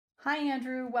Hi,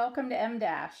 Andrew. Welcome to M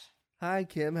Dash. Hi,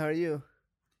 Kim. How are you?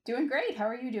 Doing great. How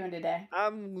are you doing today?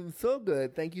 I'm so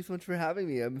good. Thank you so much for having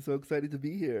me. I'm so excited to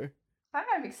be here. Hi,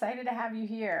 I'm excited to have you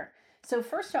here. So,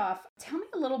 first off, tell me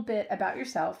a little bit about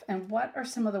yourself and what are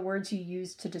some of the words you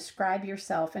use to describe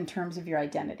yourself in terms of your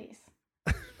identities?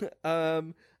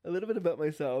 um, a little bit about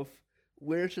myself.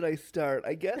 Where should I start?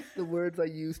 I guess the words I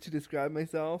use to describe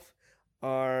myself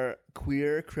are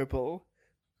queer, cripple.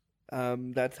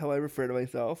 That's how I refer to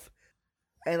myself.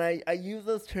 And I use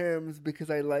those terms because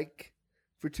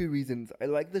for two reasons. I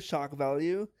like the shock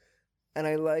value and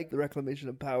I like the reclamation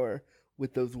of power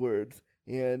with those words.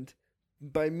 And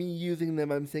by me using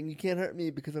them, I'm saying you can't hurt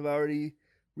me because I've already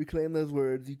reclaimed those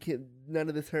words. You can't. None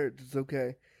of this hurts. It's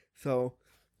okay. So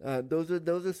those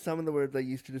are some of the words I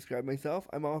use to describe myself.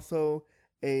 I'm also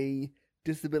a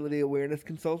disability awareness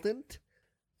consultant,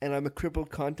 and I'm a crippled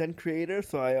content creator.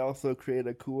 So I also create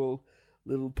a cool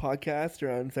little podcast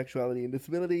around sexuality and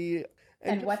disability.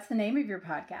 And what's the name of your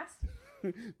podcast?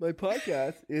 My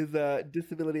podcast is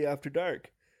Disability After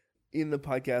Dark. In the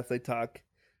podcast, I talk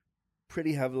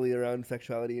pretty heavily around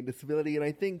sexuality and disability, and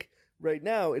I think right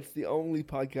now it's the only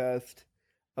podcast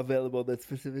available that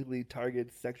specifically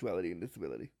targets sexuality and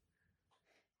disability.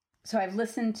 So, I've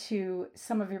listened to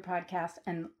some of your podcasts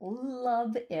and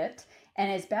love it.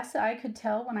 And as best I could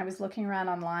tell when I was looking around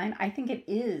online, I think it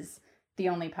is the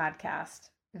only podcast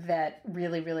that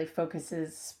really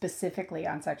focuses specifically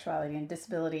on sexuality and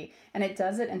disability. And it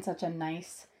does it in such a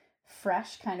nice,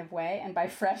 fresh kind of way. And by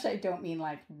fresh, I don't mean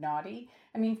like naughty.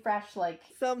 I mean fresh, like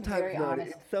Sometimes very naughty,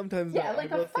 honest. sometimes Yeah, not.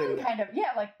 like a fun kind of,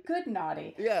 yeah, like good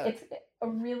naughty. Yeah. It's a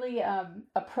really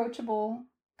approachable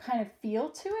kind of feel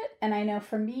to it. And I know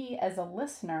for me as a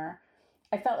listener,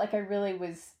 I felt like I really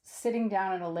was sitting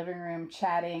down in a living room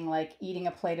chatting, like eating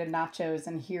a plate of nachos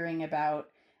and hearing about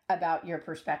your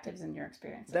perspectives and your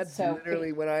experiences. That's so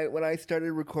literally when I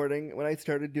started recording, when I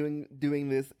started doing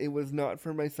this, it was not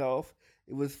for myself.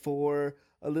 It was for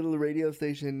a little radio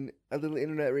station, a little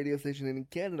internet radio station in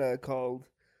Canada called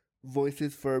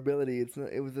Voices for Ability.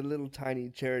 It was a little tiny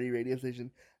charity radio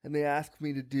station, and they asked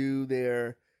me to do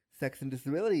their sex and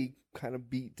disability kind of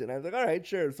beat, and I was like, all right,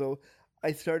 sure. So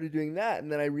I started doing that,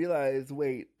 and then I realized,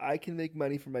 wait, I can make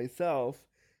money for myself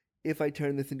if I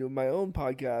turn this into my own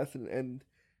podcast and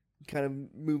kind of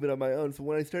move it on my own. So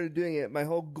when I started doing it, my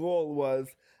whole goal was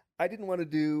I didn't want to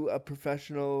do a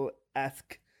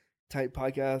professional-esque type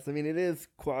podcast. I mean, it is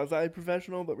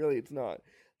quasi-professional, but really it's not.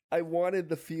 I wanted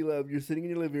the feel of you're sitting in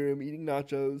your living room eating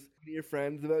nachos with your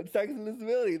friends about sex and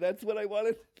disability. That's what I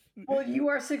wanted. Well, you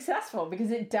are successful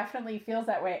because it definitely feels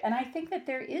that way. And I think that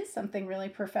there is something really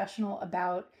professional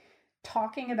about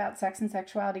talking about sex and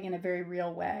sexuality in a very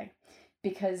real way.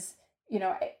 Because,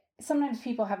 sometimes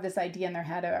people have this idea in their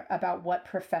head about what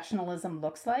professionalism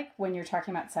looks like when you're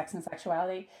talking about sex and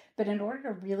sexuality. But in order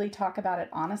to really talk about it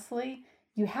honestly,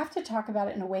 you have to talk about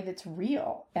it in a way that's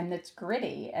real and that's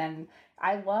gritty. And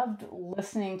I loved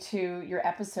listening to your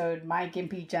episode, My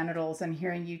Gimpy Genitals, and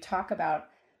hearing you talk about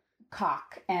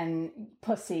cock and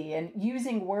pussy and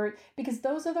using words, because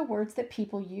those are the words that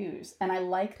people use. And I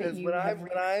like that you when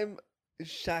I'm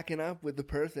shacking up with the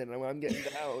person and when I'm getting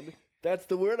down, that's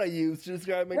the word I use to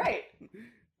describe my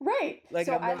right. Like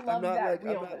so I'm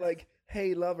not like,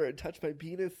 hey lover, touch my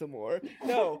penis some more.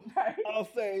 No, right. I'll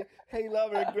say, hey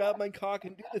lover, grab my cock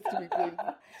and do this to me, please.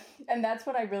 And that's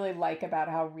what I really like about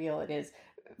how real it is.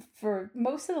 For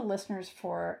most of the listeners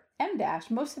for M Dash,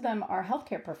 most of them are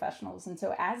healthcare professionals, and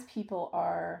so as people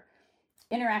are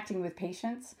interacting with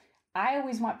patients, I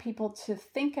always want people to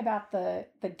think about the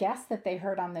guests that they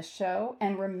heard on this show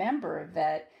and remember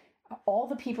that all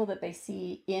the people that they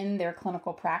see in their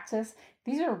clinical practice,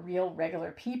 these are real,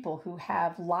 regular people who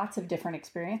have lots of different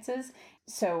experiences.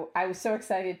 So I was so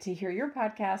excited to hear your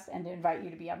podcast and to invite you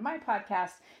to be on my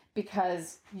podcast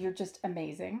because you're just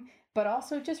amazing, but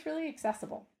also just really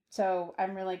accessible. So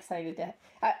I'm really excited to,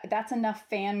 that's enough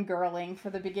fangirling for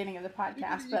the beginning of the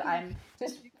podcast, but I'm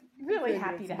just really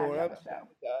happy to have you on the show.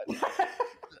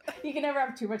 You can never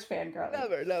have too much fangirling.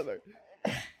 Never.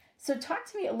 So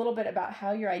talk to me a little bit about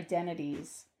how your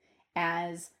identities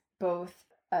as both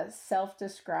a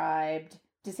self-described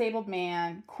disabled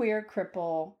man, queer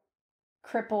cripple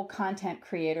content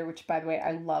creator, which by the way,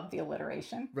 I love the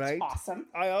alliteration. Right. It's awesome.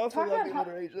 I also love the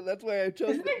alliteration. That's why I chose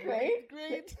it. Isn't it great?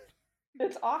 Great.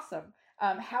 It's awesome.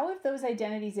 How have those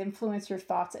identities influenced your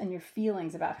thoughts and your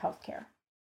feelings about healthcare?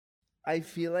 I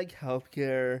feel like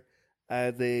healthcare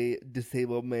as a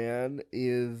disabled man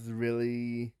is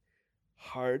really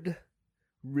hard,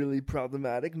 really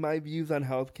problematic. My views on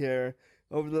healthcare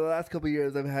over the last couple of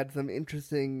years, I've had some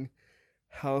interesting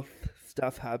health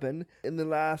stuff happen. In the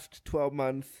last 12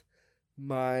 months,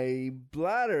 my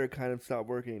bladder kind of stopped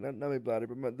working. Not my bladder,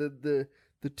 but the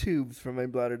tubes from my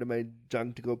bladder to my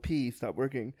junk to go pee stopped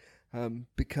working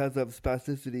because of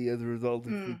spasticity as a result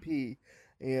of CP.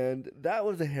 And that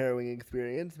was a harrowing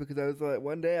experience because I was like,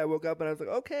 one day I woke up and I was like,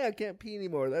 okay, I can't pee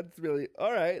anymore. That's really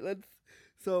all right.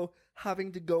 So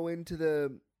having to go into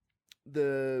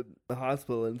the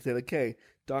hospital and say, like, hey,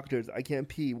 doctors, I can't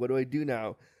pee. What do I do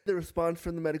now? The response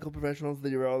from the medical professionals, the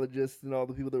urologists, and all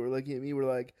the people that were looking at me were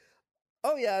like,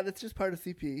 oh yeah, that's just part of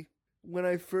CP. When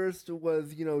I first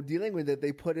was, dealing with it,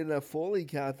 they put in a Foley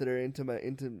catheter into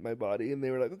my body, and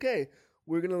they were like, okay,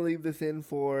 we're gonna leave this in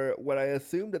for what I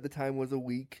assumed at the time was a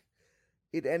week.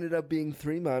 It ended up being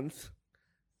 3 months,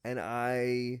 and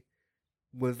I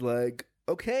was like,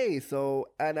 okay,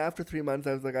 and after 3 months,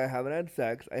 I was like, I haven't had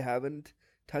sex, I haven't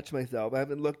touched myself, I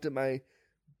haven't looked at my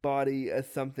body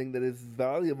as something that is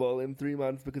valuable in 3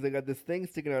 months because I got this thing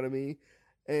sticking out of me,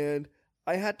 and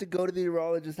I had to go to the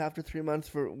urologist after 3 months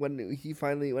for when I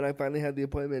finally had the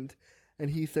appointment, and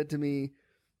he said to me,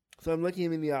 so I'm looking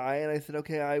him in the eye, and I said,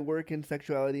 okay, I work in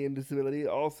sexuality and disability.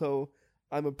 Also,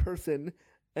 I'm a person,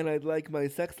 and I'd like my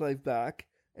sex life back.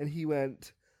 And he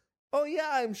went, oh yeah,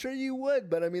 I'm sure you would,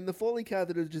 but I mean, the Foley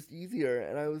catheter is just easier.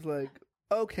 And I was like,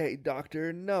 okay,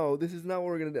 doctor, no, this is not what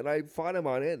we're going to do. And I fought him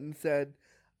on it and said,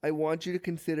 I want you to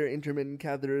consider intermittent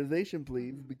catheterization,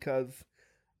 please, because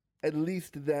at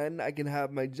least then I can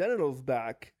have my genitals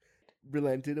back.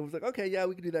 Relented and was like, okay, yeah,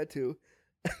 we can do that too.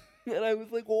 And I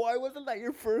was like, well, why wasn't that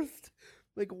your first?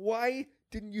 Like, why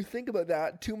didn't you think about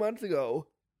that 2 months ago?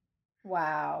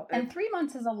 Wow. And 3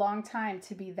 months is a long time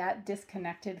to be that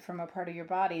disconnected from a part of your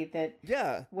body that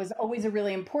was always a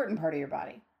really important part of your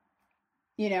body,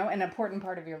 an important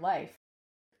part of your life.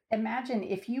 Imagine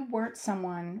if you weren't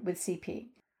someone with CP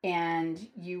and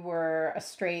you were a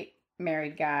straight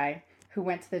married guy who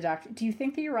went to the doctor. Do you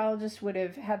think the urologist would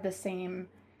have had the same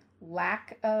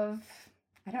lack of,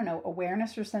 I don't know,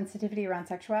 awareness or sensitivity around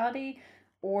sexuality?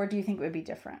 Or do you think it would be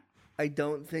different? I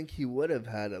don't think he would have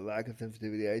had a lack of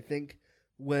sensitivity. I think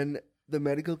when the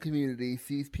medical community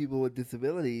sees people with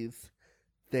disabilities,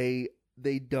 they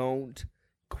don't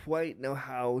quite know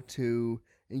how to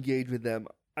engage with them.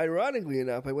 Ironically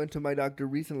enough, I went to my doctor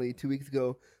recently, 2 weeks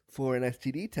ago, for an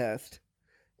STD test,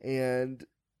 and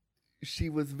she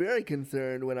was very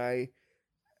concerned when I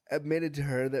admitted to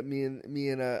her that me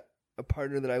and a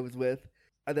partner that I was with,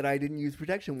 that I didn't use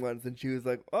protection once, and she was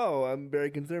like, oh, I'm very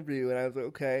concerned for you. And I was like,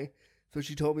 okay. So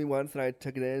she told me once, and I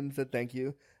took it in and said thank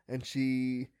you, and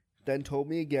she then told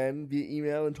me again via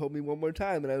email and told me one more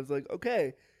time, and I was like,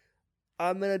 okay,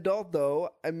 I'm an adult though,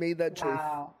 I made that choice.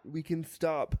 Wow. We can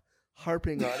stop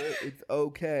harping on it. It's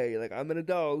okay. Like, I'm an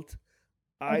adult.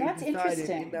 I decided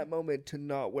in that moment to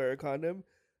not wear a condom,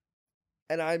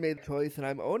 and I made the choice, and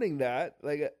I'm owning that.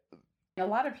 Like, a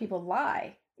lot of people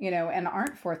lie, and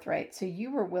aren't forthright. So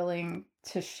you were willing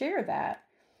to share that,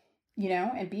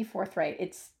 and be forthright.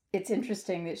 It's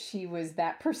interesting that she was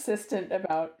that persistent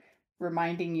about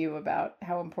reminding you about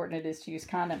how important it is to use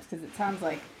condoms, because it sounds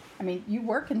like, I mean, you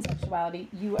work in sexuality,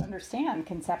 you understand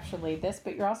conceptually this,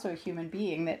 but you're also a human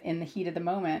being that in the heat of the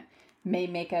moment may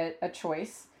make a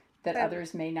choice that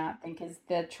others may not think is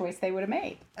the choice they would have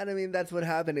made. And I mean, that's what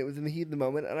happened. It was in the heat of the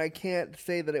moment, and I can't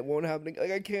say that it won't happen again.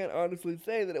 Like, I can't honestly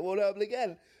say that it won't happen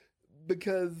again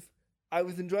because I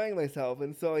was enjoying myself.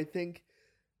 And so I think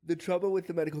the trouble with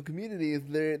the medical community is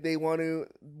they want to,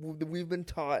 we've been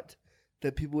taught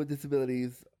that people with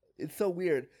disabilities, it's so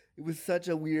weird. It was such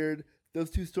a weird,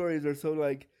 those two stories are so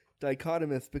like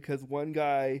dichotomous because one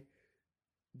guy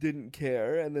didn't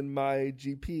care, and then my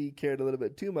GP cared a little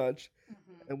bit too much.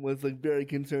 And was like very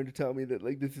concerned to tell me that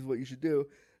like this is what you should do.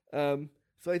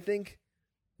 So I think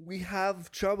we have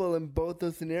trouble in both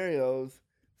those scenarios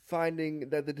finding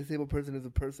that the disabled person is a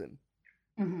person.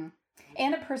 Mm-hmm.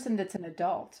 And a person that's an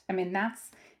adult. I mean,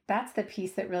 that's the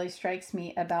piece that really strikes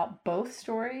me about both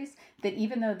stories, that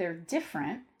even though they're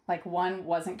different, like one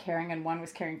wasn't caring and one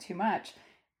was caring too much,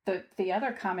 the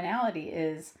other commonality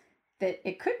is that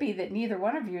it could be that neither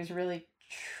one of you is really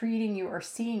treating you or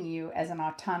seeing you as an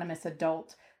autonomous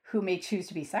adult who may choose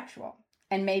to be sexual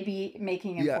and may be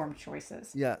making informed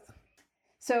choices. Yeah.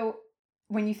 So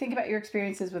when you think about your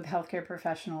experiences with healthcare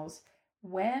professionals,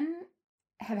 when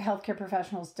have healthcare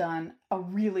professionals done a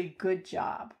really good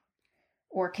job?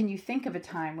 Or can you think of a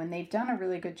time when they've done a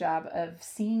really good job of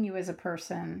seeing you as a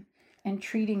person and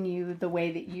treating you the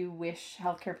way that you wish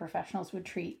healthcare professionals would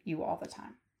treat you all the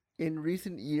time? In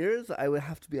recent years, I would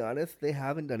have to be honest, they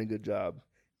haven't done a good job.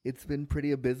 It's been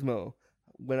pretty abysmal.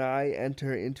 When I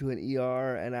enter into an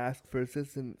ER and ask for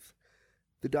assistance,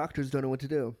 the doctors don't know what to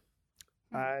do.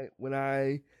 When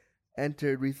I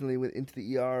entered recently into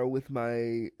the ER with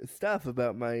my stuff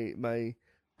about my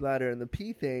bladder and the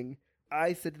pee thing,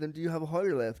 I said to them, "Do you have a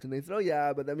Hoyer lift?" And they said, "Oh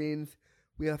yeah, but that means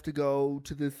we have to go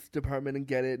to this department and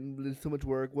get it, and there's so much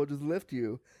work. We'll just lift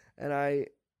you." And I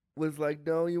was like,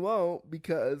 "No, you won't,"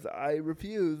 because I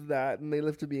refused that, and they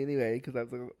lifted me anyway because I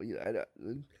was like,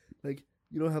 like,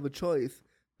 you don't have a choice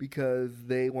because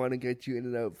they want to get you in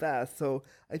and out fast. So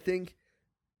I think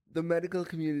the medical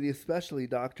community, especially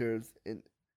doctors,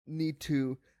 need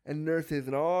to, and nurses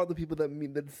and all the people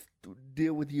that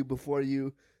deal with you before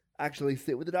you actually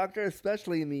sit with the doctor,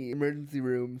 especially in the emergency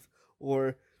rooms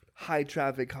or high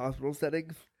traffic hospital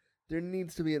settings, there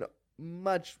needs to be a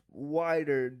much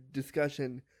wider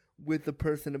discussion with the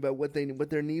person about what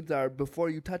their needs are before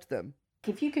you touch them.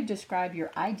 If you could describe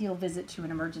your ideal visit to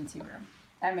an emergency room.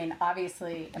 I mean,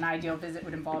 obviously, an ideal visit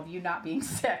would involve you not being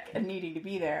sick and needing to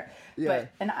be there. Yeah.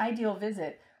 But an ideal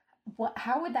visit,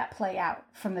 how would that play out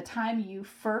from the time you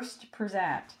first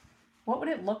present? What would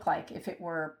it look like if it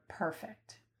were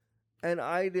perfect? An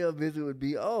ideal visit would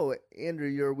be, "Oh, Andrew,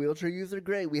 you're a wheelchair user?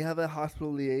 Great. We have a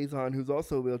hospital liaison who's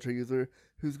also a wheelchair user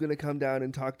who's going to come down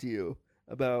and talk to you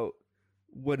about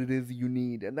what it is you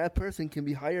need." And that person can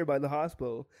be hired by the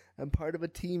hospital and part of a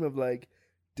team of like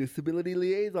disability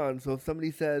liaison. So if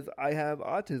somebody says, "I have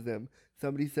autism,"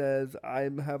 somebody says, "I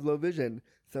have low vision,"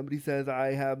 somebody says,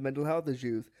 "I have mental health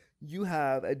issues," you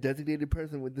have a designated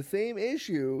person with the same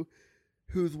issue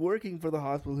who's working for the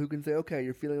hospital who can say, "Okay,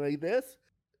 you're feeling like this?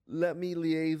 Let me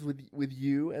liaise with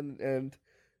you and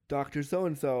Dr.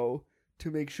 So-and-so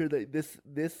to make sure that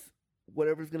this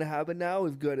whatever's going to happen now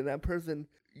is good." And that person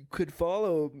could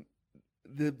follow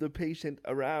the patient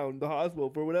around the hospital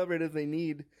for whatever it is they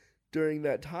need during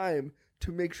that time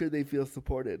to make sure they feel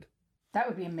supported. That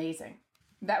would be amazing.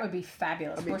 That would be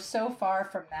fabulous. I mean, we're so far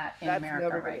from that in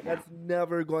America right now. That's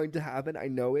never going to happen. I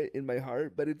know it in my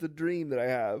heart, but it's a dream that I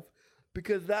have.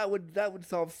 Because that would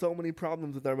solve so many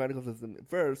problems with our medical system.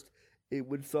 First, it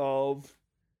would solve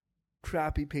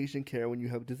crappy patient care when you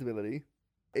have a disability.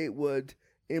 It would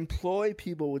employ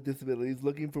people with disabilities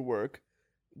looking for work,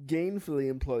 gainfully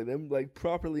employ them, like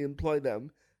properly employ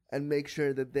them, and make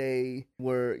sure that they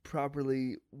were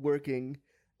properly working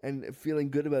and feeling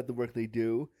good about the work they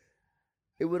do.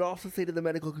 It would also say to the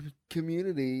medical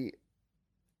community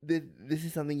that this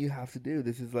is something you have to do.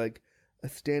 This is like a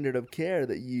standard of care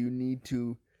that you need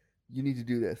to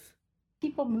do this.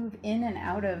 People move in and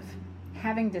out of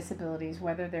having disabilities,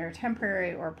 whether they're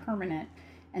temporary or permanent,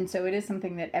 and so it is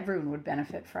something that everyone would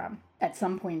benefit from at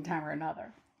some point in time or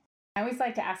another. I always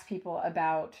like to ask people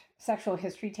about sexual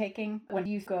history taking. When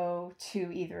you go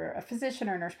to either a physician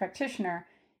or nurse practitioner,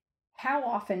 how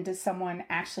often does someone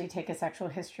actually take a sexual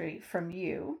history from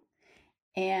you?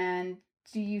 And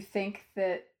do you think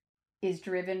that is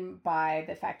driven by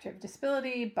the fact you have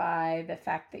disability, by the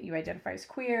fact that you identify as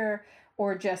queer,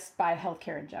 or just by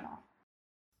healthcare in general?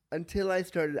 Until I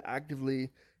started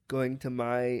actively going to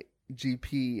my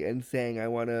GP and saying I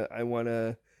want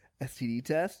a STD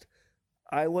test,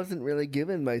 I wasn't really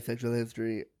given my sexual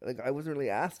history. Like, I wasn't really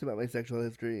asked about my sexual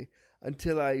history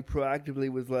until I proactively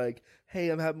was like, "Hey,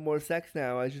 I'm having more sex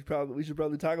now. We should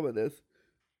probably talk about this."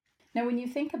 Now, when you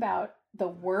think about the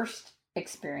worst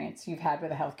experience you've had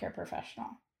with a healthcare professional,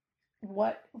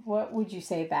 what would you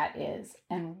say that is,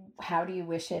 and how do you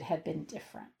wish it had been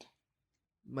different?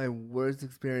 My worst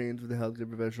experience with a healthcare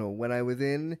professional, when I was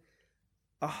in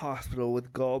a hospital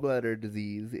with gallbladder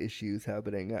disease issues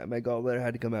happening. My gallbladder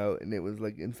had to come out and it was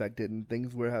like infected and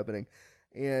things were happening.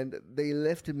 And they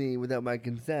lifted me without my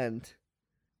consent.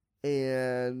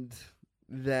 And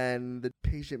then the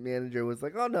patient manager was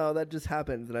like, "Oh no, that just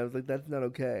happens." And I was like, "That's not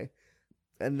okay."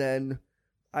 And then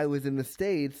I was in the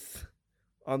States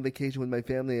on vacation with my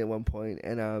family at one point,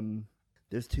 and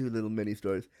there's two little mini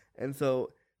stories. And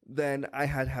so then I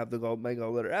had to have my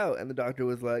gallbladder out, and the doctor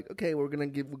was like, "Okay, we're gonna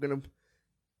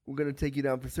take you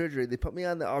down for surgery." They put me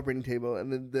on the operating table,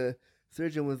 and then the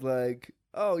surgeon was like,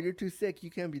 "Oh, you're too sick.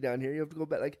 You can't be down here. You have to go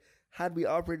back." Like, had we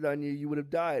operated on you, you would have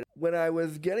died. When I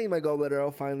was getting my gallbladder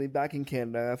out finally back in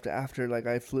Canada after like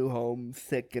I flew home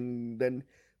sick and then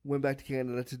went back to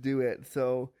Canada to do it.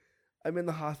 So I'm in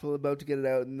the hospital about to get it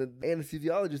out, and the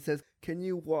anesthesiologist says, "Can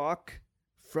you walk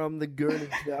from the gurney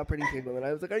to the operating table?" And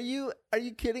I was like, Are you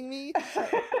kidding me?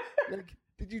 Like,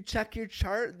 did you check your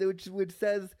chart which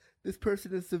says this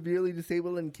person is severely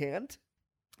disabled and can't?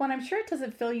 Well, I'm sure it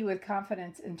doesn't fill you with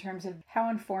confidence in terms of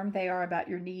how informed they are about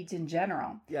your needs in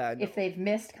general. Yeah. If they've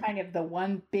missed kind of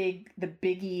the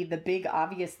big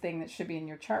obvious thing that should be in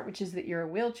your chart, which is that you're a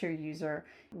wheelchair user,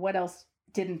 what else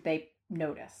didn't they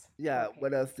notice for Yeah, a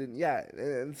what patient. else didn't? Yeah,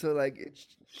 and so like it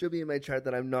should be in my chart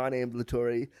that I'm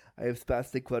non-ambulatory. I have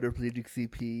spastic quadriplegic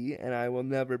CP, and I will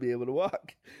never be able to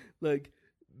walk. Like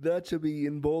that should be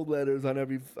in bold letters on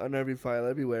every file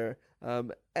everywhere.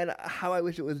 And how I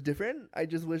wish it was different. I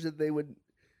just wish that they would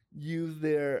use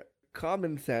their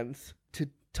common sense to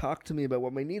talk to me about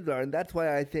what my needs are, and that's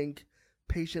why I think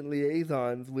patient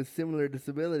liaisons with similar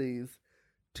disabilities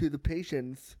to the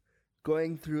patients,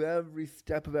 going through every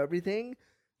step of everything,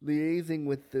 liaising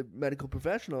with the medical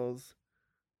professionals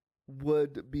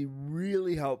would be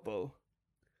really helpful.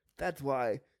 That's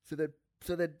why. So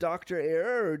that doctor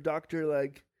error or doctor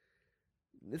like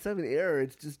it's not even error,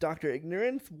 it's just doctor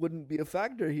ignorance wouldn't be a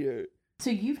factor here. So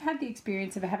you've had the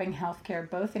experience of having healthcare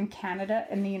both in Canada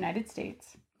and the United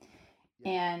States.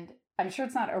 Yeah. And I'm sure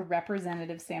it's not a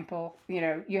representative sample.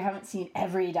 You haven't seen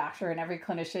every doctor and every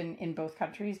clinician in both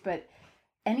countries, but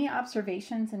any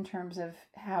observations in terms of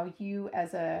how you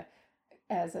as a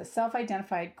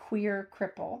self-identified queer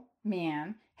cripple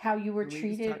man, how you were Can we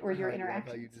just treated talk or about how your I love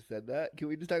how you interactions? just said that? Can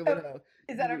we just talk Oh, about how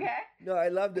is that you were? okay? No, I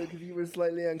loved it because you were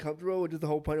slightly uncomfortable, which is the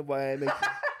whole point of why I make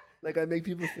like I make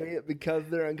people say it because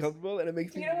they're uncomfortable, and it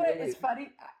makes You me know what is relate. funny?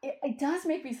 It does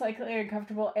make me slightly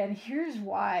uncomfortable, and here's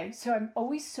why. So I'm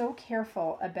always so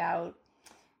careful about.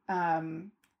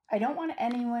 Um, I don't want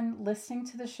anyone listening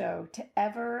to the show to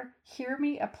ever hear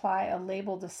me apply a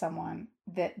label to someone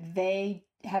that they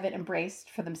haven't embraced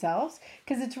for themselves,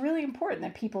 because it's really important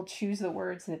that people choose the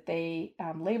words that they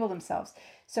label themselves.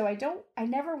 So I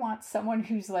never want someone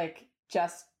who's like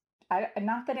just,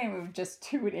 not that anyone would just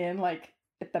tune in like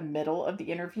at the middle of the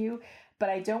interview, but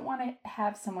I don't want to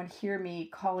have someone hear me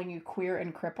calling you queer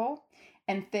and cripple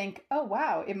and think, oh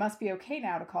wow, it must be okay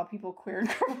now to call people queer and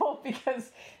cripple,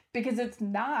 because it's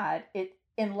not it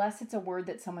unless it's a word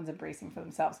that someone's embracing for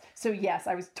themselves. So yes,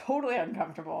 I was totally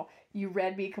uncomfortable. You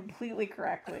read me completely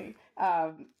correctly.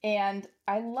 And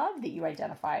I love that you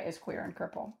identify as queer and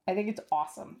cripple. I think it's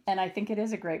awesome. And I think it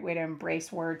is a great way to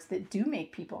embrace words that do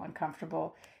make people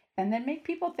uncomfortable and then make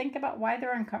people think about why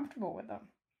they're uncomfortable with them.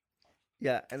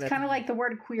 Yeah, and It's that's kind of like the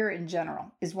word queer in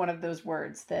general is one of those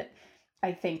words that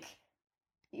I think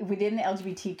within the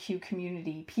LGBTQ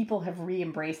community, people have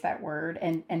re-embraced that word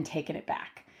and taken it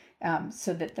back,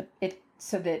 so that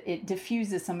it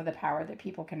diffuses some of the power that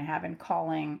people can have in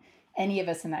calling any of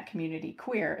us in that community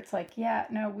queer. It's like, yeah,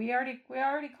 no, we already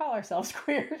call ourselves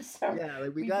queer, so yeah,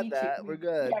 like we we got beat you. that. We're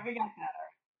good. Yeah, we got that.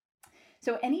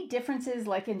 So, any differences,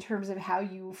 like in terms of how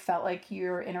you felt like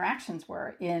your interactions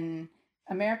were in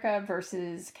America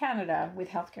versus Canada with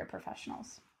healthcare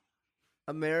professionals?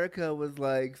 America was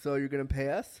like, so you're gonna pay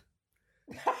us?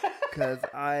 Because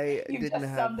I You didn't just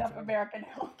have summed up American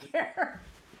healthcare.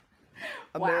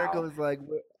 America Wow. was like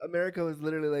America was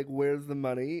literally like, where's the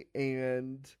money?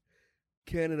 And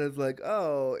Canada's like,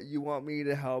 oh, you want me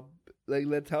to help? Like,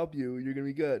 let's help you. You're gonna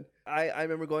be good. I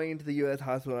remember going into the U.S.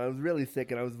 hospital and I was really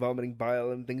sick and I was vomiting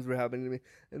bile and things were happening to me.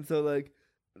 And so like,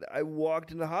 I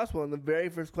walked into the hospital and the very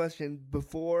first question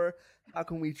before how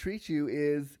can we treat you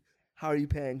is how are you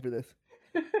paying for this?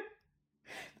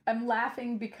 I'm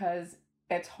laughing because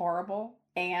it's horrible.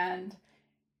 And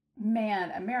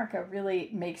man, America really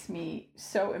makes me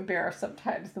so embarrassed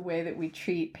sometimes the way that we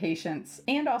treat patients.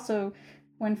 And also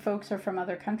when folks are from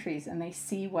other countries and they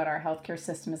see what our healthcare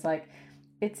system is like,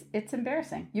 it's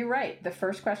embarrassing. You're right. The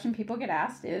first question people get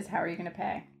asked is, how are you going to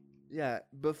pay? Yeah,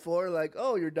 before like,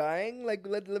 oh, you're dying, like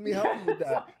let me help Yeah. you with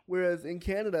that. Whereas in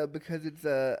Canada, because it's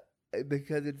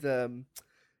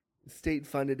state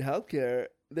funded healthcare,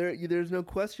 there's no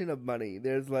question of money.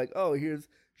 There's like, oh, here's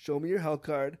show me your health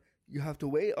card. You have to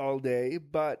wait all day,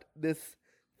 but this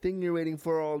thing you're waiting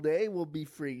for all day will be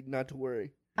free. Not to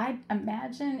worry. I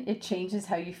imagine it changes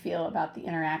how you feel about the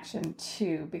interaction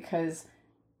too, because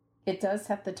it does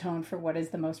set the tone for what is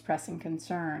the most pressing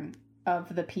concern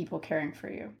of the people caring for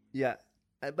you. Yeah,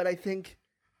 but I think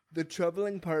the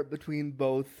troubling part between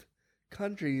both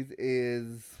countries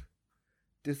is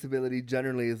disability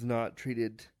generally is not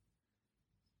treated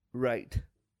right.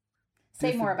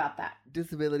 Say Dis- more about that.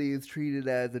 disability is treated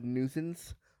as a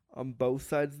nuisance on both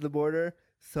sides of the border.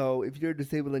 So if you're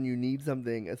disabled and you need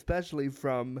something, especially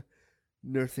from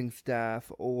nursing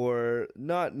staff or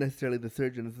not necessarily the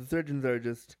surgeons are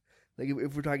just like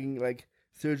if we're talking like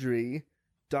surgery,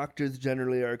 doctors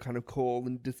generally are kind of cold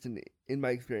and distant in my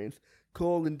experience.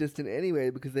 Cold and distant anyway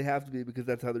because they have to be because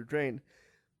that's how they're trained.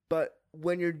 But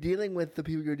when you're dealing with the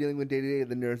people you're dealing with day to day,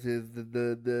 the nurses,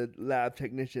 the lab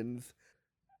technicians,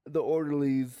 the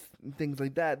orderlies, and things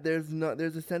like that, there's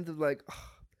a sense of like, oh,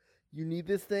 you need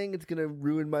this thing, it's gonna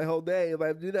ruin my whole day if I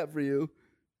have to do that for you.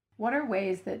 What are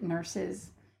ways that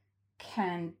nurses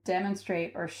can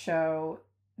demonstrate or show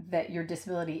that your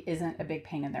disability isn't a big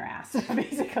pain in their ass,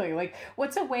 basically? Like,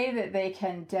 what's a way that they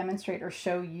can demonstrate or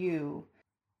show you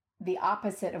the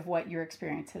opposite of what your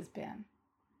experience has been?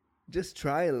 Just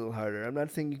try a little harder. I'm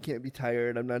not saying you can't be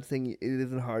tired. I'm not saying it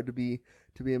isn't hard to be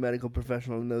a medical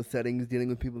professional in those settings, dealing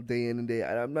with people day in and day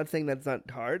out. I'm not saying that's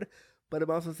not hard, but I'm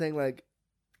also saying, like,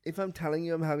 if I'm telling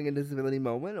you I'm having a disability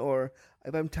moment, or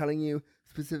if I'm telling you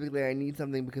specifically I need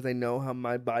something because I know how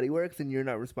my body works and you're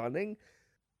not responding,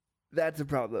 that's a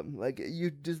problem. Like,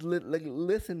 you just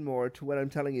listen more to what I'm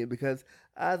telling you, because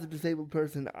as a disabled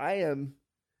person, I am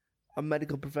a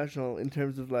medical professional in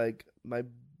terms of, like, my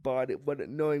body,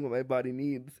 knowing what my body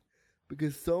needs,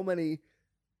 because so many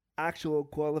actual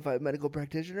qualified medical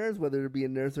practitioners, whether it be a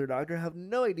nurse or a doctor, have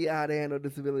no idea how to handle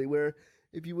disability. Where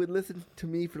if you would listen to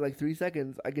me for like 3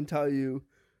 seconds, I can tell you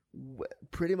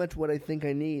pretty much what I think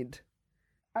I need.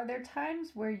 Are there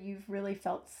times where you've really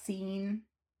felt seen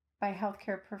by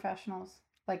healthcare professionals,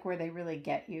 like where they really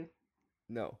get you?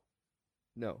 No,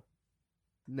 no,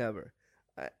 never.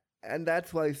 And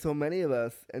that's why so many of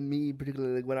us, and me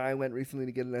particularly, like when I went recently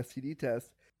to get an STD test,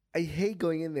 I hate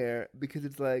going in there because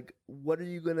it's like,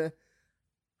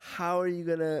 how are you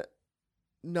gonna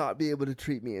not be able to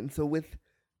treat me? And so with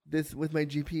my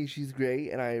GP, she's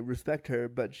great and I respect her,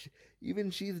 but even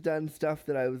she's done stuff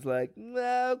that I was like,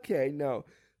 nah, okay, no.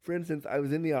 For instance, I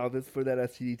was in the office for that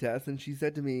STD test and she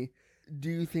said to me,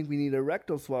 do you think we need a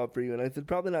rectal swab for you? And I said,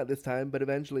 probably not this time, but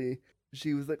eventually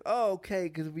she was like, oh, okay,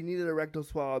 because if we needed a rectal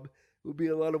swab, it would be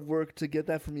a lot of work to get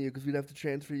that from you because we'd have to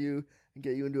transfer you and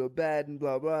get you into a bed and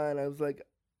blah, blah. And I was like,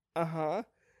 uh-huh.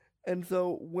 And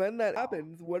so when that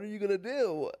happens, what are you going to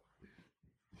do?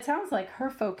 It sounds like her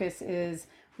focus is,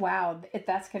 wow,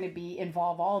 that's going to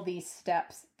involve all these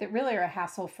steps that really are a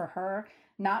hassle for her,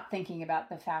 not thinking about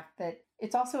the fact that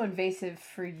it's also invasive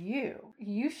for you.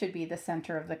 You should be the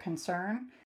center of the concern.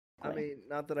 I mean,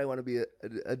 not that I want to be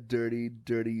a dirty,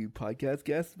 dirty podcast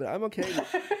guest, but I'm okay.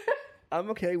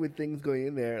 I'm okay with things going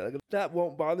in there. Like, that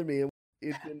won't bother me. I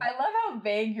love how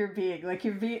vague you're being. Like,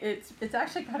 it's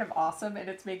actually kind of awesome, and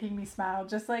it's making me smile.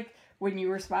 Just like when you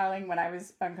were smiling when I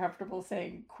was uncomfortable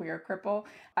saying queer cripple.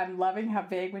 I'm loving how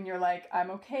vague when you're like, I'm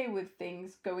okay with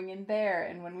things going in there,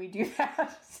 and when we do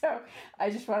that. So I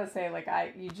just want to say, like,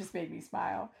 you just made me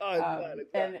smile. Oh, I'm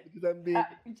glad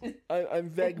because I'm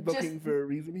vague booking for a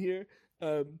reason here.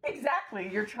 Exactly.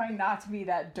 You're trying not to be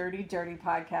that dirty, dirty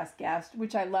podcast guest,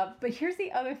 which I love. But here's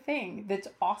the other thing that's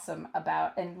awesome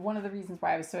about, and one of the reasons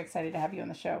why I was so excited to have you on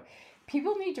the show.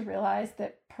 People need to realize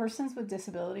that persons with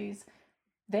disabilities,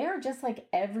 they are just like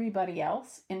everybody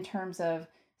else in terms of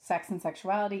sex and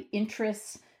sexuality,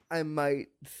 interests. I might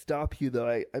stop you though.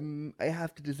 I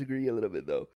have to disagree a little bit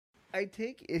though. I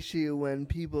take issue when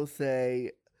people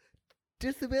say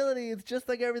disability is just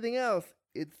like everything else.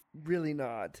 It's really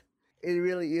not. It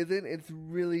really isn't. It's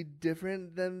really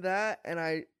different than that. And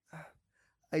I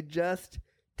just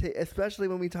especially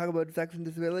when we talk about sex and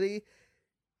disability,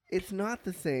 it's not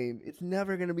the same. It's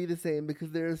never going to be the same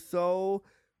because there's so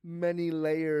many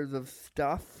layers of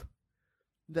stuff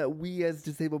that we as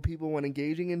disabled people, when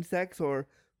engaging in sex or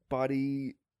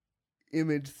body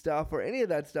image stuff or any of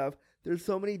that stuff, there's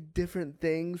so many different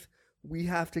things we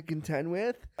have to contend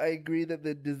with. I agree that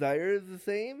the desire is the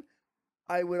same.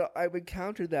 I would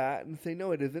counter that and say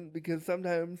no, it isn't, because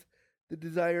sometimes the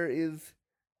desire is,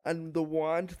 and the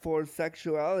want for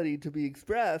sexuality to be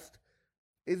expressed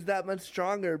is that much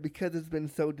stronger because it's been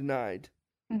so denied.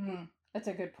 Mm-hmm. That's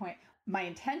a good point. My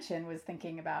intention was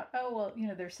thinking about, oh, well,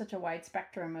 there's such a wide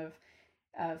spectrum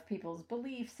of people's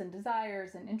beliefs and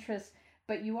desires and interests,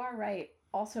 but you are right.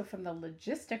 Also, from the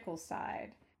logistical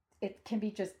side, it can be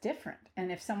just different.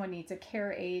 And if someone needs a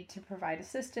care aide to provide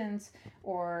assistance,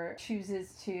 or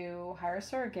chooses to hire a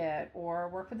surrogate or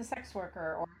work with a sex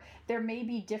worker, or there may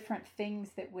be different things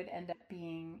that would end up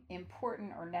being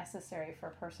important or necessary for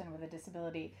a person with a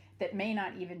disability that may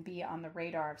not even be on the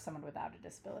radar of someone without a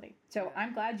disability. So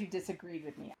I'm glad you disagreed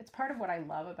with me. It's part of what I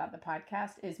love about the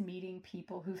podcast is meeting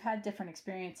people who've had different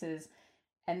experiences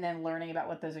and then learning about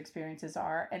what those experiences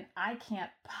are. And I can't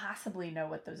possibly know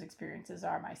what those experiences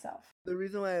are myself. The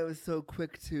reason why I was so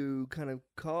quick to kind of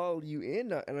call you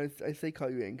in, and I say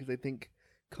call you in because I think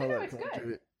call out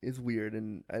culture is weird,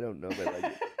 and I don't know if I like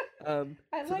it.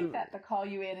 I like that, the call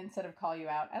you in instead of call you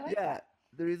out. I like that.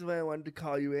 The reason why I wanted to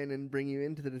call you in and bring you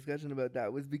into the discussion about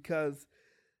that was because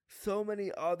so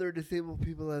many other disabled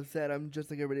people have said, I'm just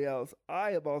like everybody else.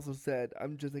 I have also said,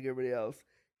 I'm just like everybody else.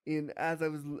 As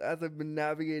I've been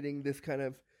navigating this kind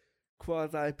of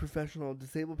quasi-professional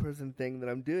disabled person thing that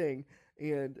I'm doing,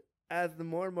 and as the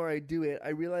more and more I do it, I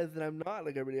realize that I'm not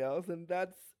like everybody else, and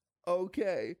that's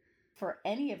okay. For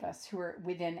any of us who are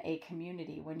within a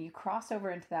community, when you cross over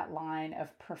into that line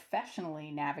of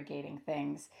professionally navigating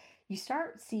things, you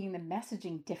start seeing the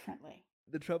messaging differently.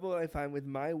 The trouble I find with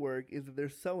my work is that they're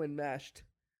so enmeshed.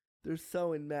 They're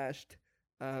so enmeshed.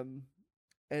 Um,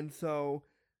 and so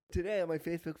today on my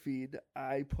Facebook feed,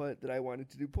 I put that I wanted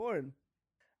to do porn.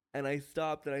 And I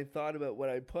stopped and I thought about what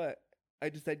I put. I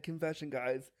just said, confession,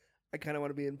 guys. I kind of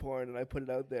want to be in porn, and I put it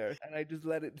out there. And I just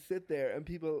let it sit there, and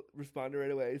people responded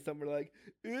right away. Some were like,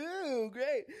 ooh,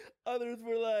 great. Others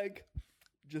were like,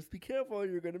 just be careful,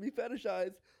 you're going to be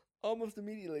fetishized almost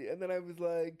immediately. And then I was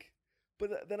like,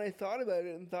 but then I thought about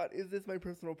it and thought, is this my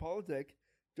personal politic?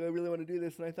 Do I really want to do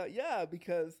this? And I thought, yeah,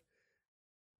 because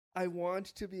I want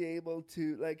to be able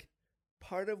to, like,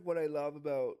 part of what I love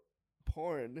about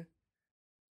porn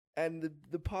and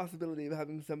the possibility of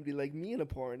having somebody like me in a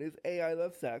porn is I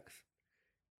love sex,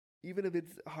 even if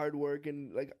it's hard work.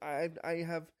 And like I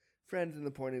have friends in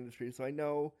the porn industry, so I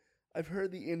know I've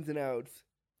heard the ins and outs.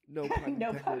 No pun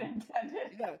No intended. pun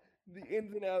intended. Yeah, the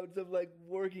ins and outs of like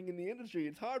working in the industry.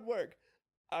 It's hard work.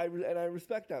 I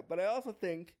respect that, but I also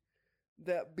think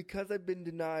that because I've been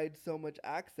denied so much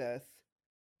access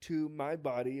to my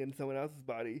body and someone else's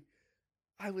body,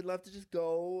 I would love to just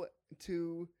go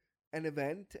to an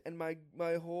event and my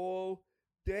whole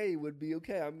day would be,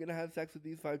 okay, I'm gonna have sex with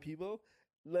these 5 people,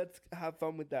 let's have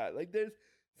fun with that. Like, there's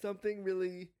something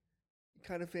really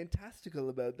kind of fantastical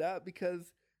about that,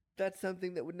 because that's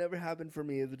something that would never happen for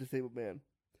me as a disabled man.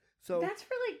 So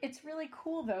It's really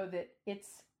cool though that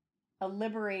it's a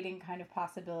liberating kind of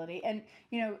possibility. And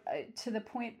to the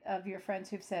point of your friends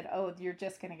who've said, oh, you're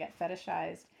just going to get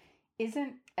fetishized,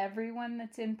 isn't everyone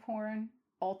that's in porn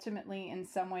ultimately in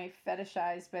some way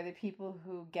fetishized by the people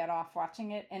who get off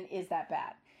watching it? And is that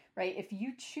bad? Right? If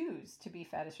you choose to be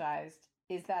fetishized,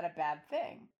 is that a bad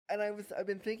thing? And I've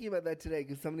been thinking about that today,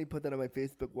 because somebody put that on my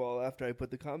Facebook wall after I put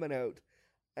the comment out,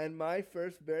 and my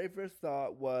very first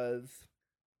thought was,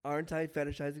 aren't I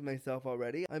fetishizing myself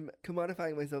already? I'm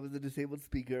commodifying myself as a disabled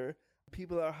speaker.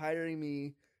 People are hiring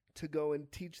me to go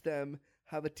and teach them,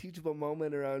 have a teachable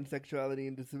moment around sexuality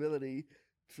and disability,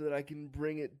 so that I can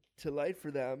bring it to light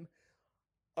for them.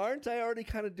 Aren't I already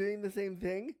kind of doing the same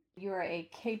thing? You are a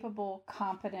capable,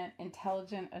 competent,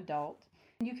 intelligent adult.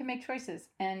 You can make choices.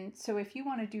 And so if you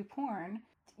want to do porn,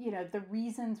 the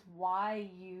reasons why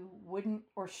you wouldn't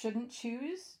or shouldn't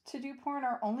choose to do porn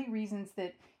are only reasons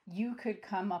that you could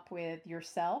come up with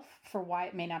yourself for why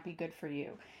it may not be good for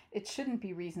you. It shouldn't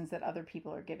be reasons that other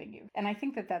people are giving you. And I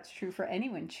think that that's true for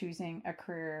anyone choosing a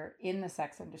career in the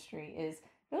sex industry. Is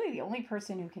really the only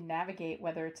person who can navigate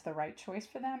whether it's the right choice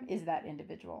for them is that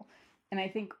individual. And I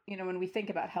think, when we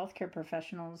think about healthcare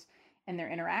professionals and their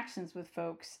interactions with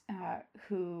folks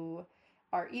who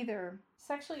are either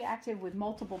sexually active with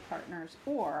multiple partners,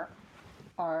 or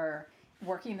are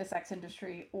working in the sex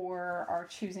industry, or are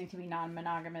choosing to be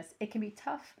non-monogamous, it can be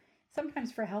tough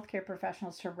sometimes for healthcare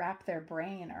professionals to wrap their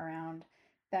brain around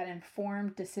that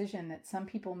informed decision that some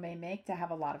people may make to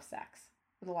have a lot of sex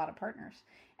with a lot of partners.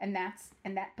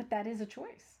 But that is a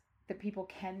choice that people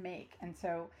can make. And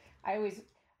so I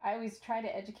always try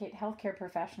to educate healthcare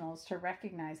professionals to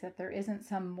recognize that there isn't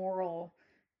some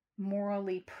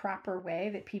morally proper way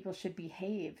that people should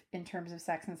behave in terms of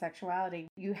sex and sexuality.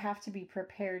 You have to be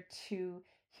prepared to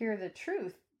hear the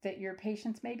truth that your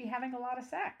patients may be having a lot of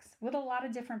sex with a lot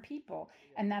of different people,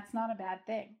 and that's not a bad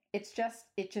thing. It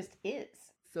just is.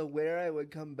 So where I would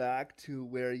come back to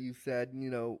where you said,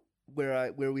 where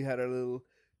we had our little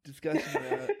discussion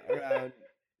around,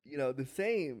 the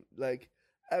same, like,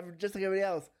 just like everybody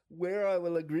else, where I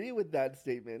will agree with that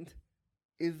statement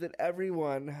is that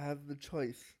everyone has the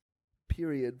choice.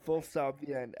 Period. Full stop.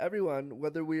 The end. Everyone,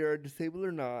 whether we are disabled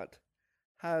or not,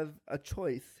 have a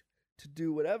choice to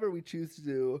do whatever we choose to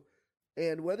do,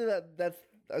 and whether that's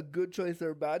a good choice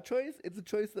or a bad choice, it's a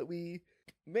choice that we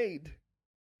made.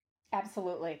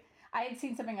 Absolutely. I had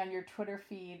seen something on your Twitter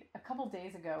feed a couple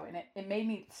days ago, and it made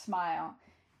me smile.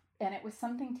 And it was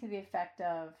something to the effect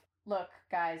of, look,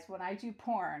 guys, when I do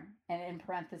porn, and in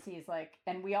parentheses, like,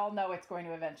 and we all know it's going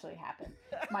to eventually happen,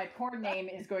 my porn name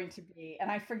is going to be, and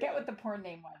I forget what the porn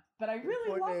name was, but I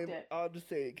really loved it. I'll just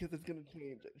say it because it's going to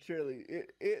change. Surely.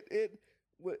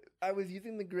 I was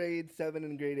using the grade 7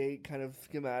 and grade 8 kind of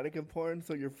schematic of porn,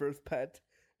 so your first pet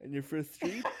and your first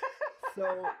street.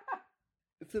 So,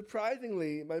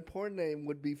 surprisingly, my porn name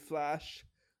would be Flash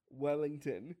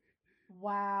Wellington.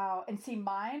 Wow. And see,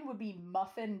 mine would be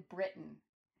Muffin Britain.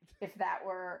 If that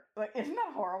were, like, isn't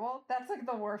that horrible? That's like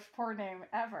the worst porn name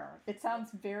ever. It sounds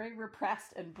very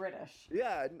repressed and British.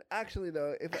 Yeah, actually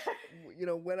though, if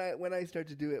when I start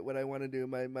to do it, what I want to do,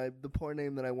 the porn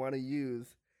name that I want to use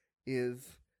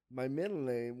is my middle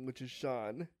name, which is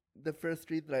Sean, the first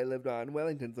street that I lived on,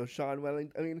 Wellington. So Sean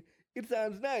Wellington. I mean, it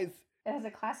sounds nice. It has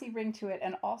a classy ring to it,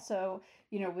 and also,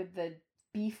 with the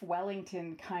beef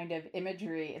Wellington kind of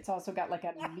imagery, it's also got like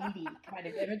a meaty kind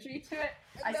of imagery to it.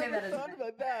 I say never that as thought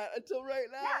about that until right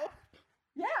now.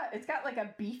 Yeah, it's got like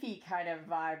a beefy kind of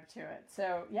vibe to it.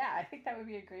 So yeah, I think that would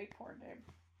be a great porn name.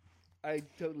 I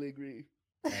totally agree.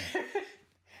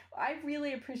 I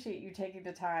really appreciate you taking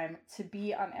the time to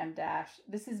be on M Dash.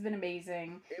 This has been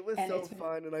amazing. It was so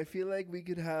fun, and I feel like we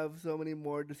could have so many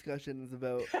more discussions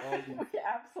about all these.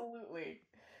 Absolutely.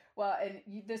 Well, and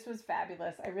this was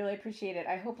fabulous. I really appreciate it.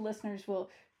 I hope listeners will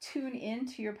tune in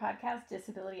to your podcast,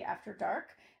 Disability After Dark,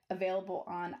 available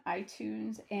on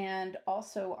iTunes and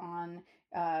also on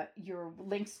your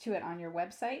links to it on your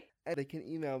website. And they can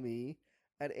email me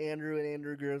at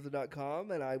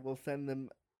andrew@andrewgurza.com, and I will send them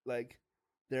like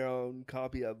their own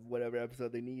copy of whatever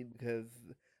episode they need, because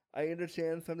I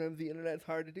understand sometimes the internet's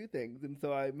hard to do things, and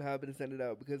so I'm happy to send it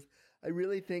out, because I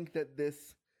really think that the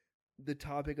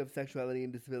topic of sexuality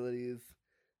and disability is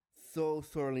so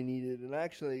sorely needed. And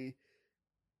actually,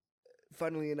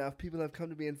 funnily enough, people have come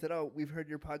to me and said, "Oh, we've heard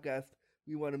your podcast.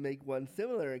 We want to make one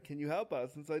similar. Can you help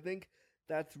us?" And so I think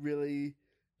that's really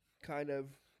kind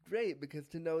of great, because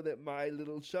to know that my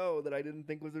little show that I didn't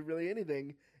think was really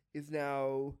anything is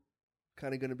now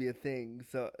kind of going to be a thing.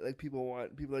 So like people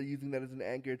are using that as an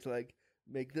anchor to like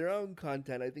make their own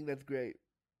content. I think that's great.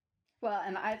 Well,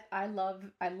 and I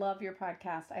love your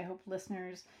podcast. I hope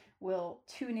listeners will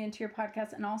tune into your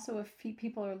podcast. And also, if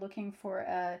people are looking for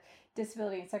a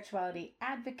disability and sexuality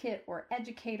advocate or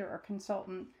educator or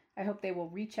consultant, I hope they will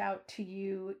reach out to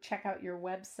you, check out your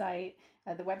website.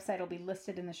 The website will be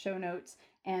listed in the show notes,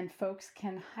 and folks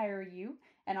can hire you.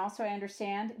 And also, I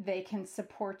understand they can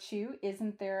support you.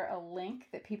 Isn't there a link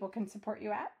that people can support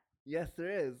you at? Yes, there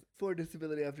is. For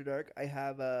Disability After Dark, I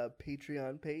have a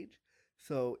Patreon page.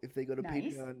 So if they go to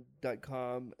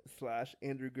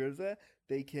patreon.com/Andrew Gurza,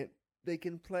 they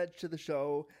can pledge to the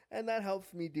show, and that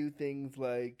helps me do things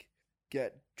like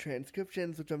get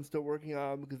transcriptions, which I'm still working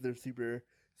on because they're super,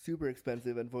 super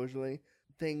expensive, unfortunately.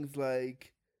 Things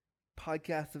like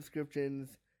podcast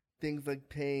subscriptions, things like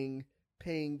paying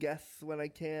guests when I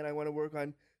can. I want to work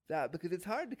on that, because it's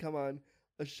hard to come on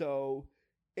a show,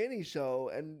 any show,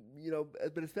 and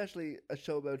but especially a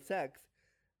show about sex,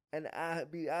 and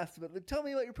be asked about, like, tell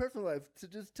me about your personal life, to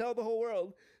just tell the whole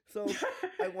world. So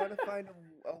I want to find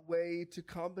a way to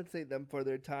compensate them for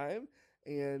their time,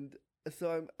 and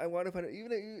so I want to find,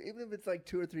 even if it's like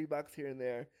 $2 or $3 here and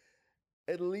there,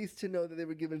 at least to know that they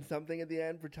were given something at the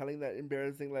end for telling that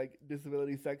embarrassing like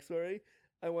disability sex story.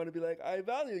 I want to be like, I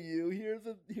value you.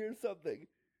 Here's something.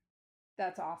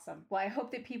 That's awesome. Well, I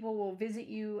hope that people will visit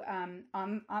you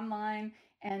online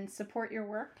and support your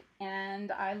work.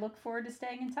 And I look forward to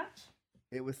staying in touch.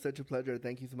 It was such a pleasure.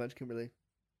 Thank you so much, Kimberly.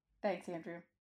 Thanks, Andrew.